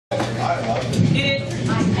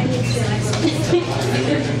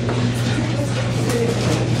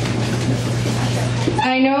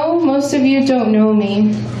I know most of you don't know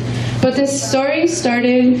me, but this story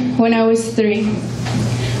started when I was 3,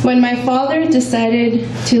 when my father decided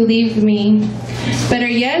to leave me. Better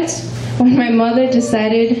yet, when my mother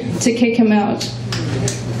decided to kick him out.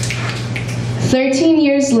 13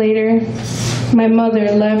 years later, my mother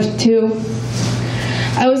left too.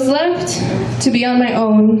 I was left to be on my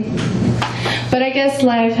own, but I guess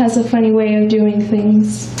life has a funny way of doing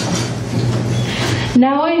things.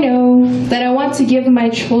 Now I know that I want to give my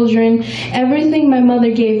children everything my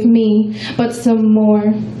mother gave me, but some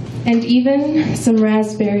more, and even some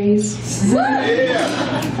raspberries.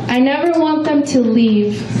 I never want them to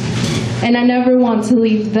leave, and I never want to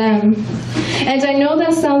leave them. And I know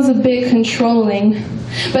that sounds a bit controlling,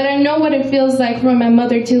 but I know what it feels like for my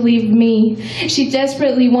mother to leave me. She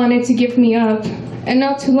desperately wanted to give me up, and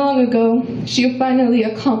not too long ago, she finally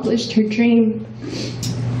accomplished her dream.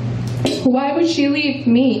 Why would she leave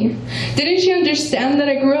me? Didn't she understand that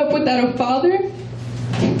I grew up without a father?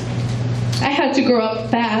 I had to grow up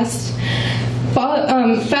fast.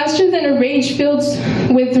 Faster than a rage-filled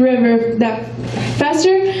river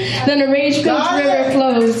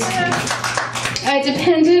flows. I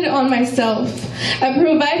depended on myself. I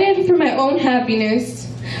provided for my own happiness.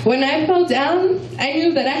 When I fell down, I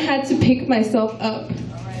knew that I had to pick myself up.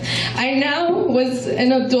 I now was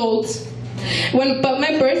an adult, but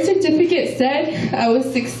my birth certificate said I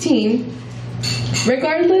was 16.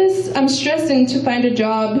 Regardless, I'm stressing to find a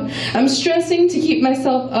job. I'm stressing to keep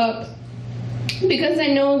myself up, because I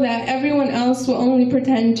know that everyone else will only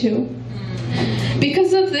pretend to.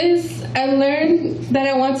 Because of this, I learned that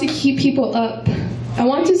I want to keep people up. I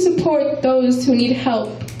want to support those who need help.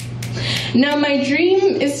 Now my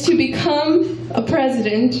dream is to become a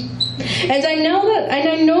president. And I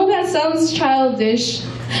know that sounds childish,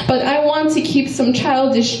 but I want to keep some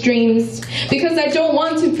childish dreams, because I don't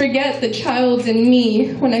want to forget the child in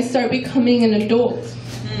me when I start becoming an adult.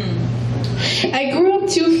 I grew up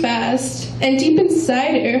too fast, and deep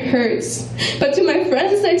inside it hurts. But to my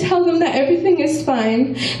friends, I tell them that everything is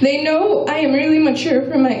fine. They know I am really mature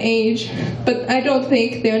for my age, but I don't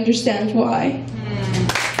think they understand why.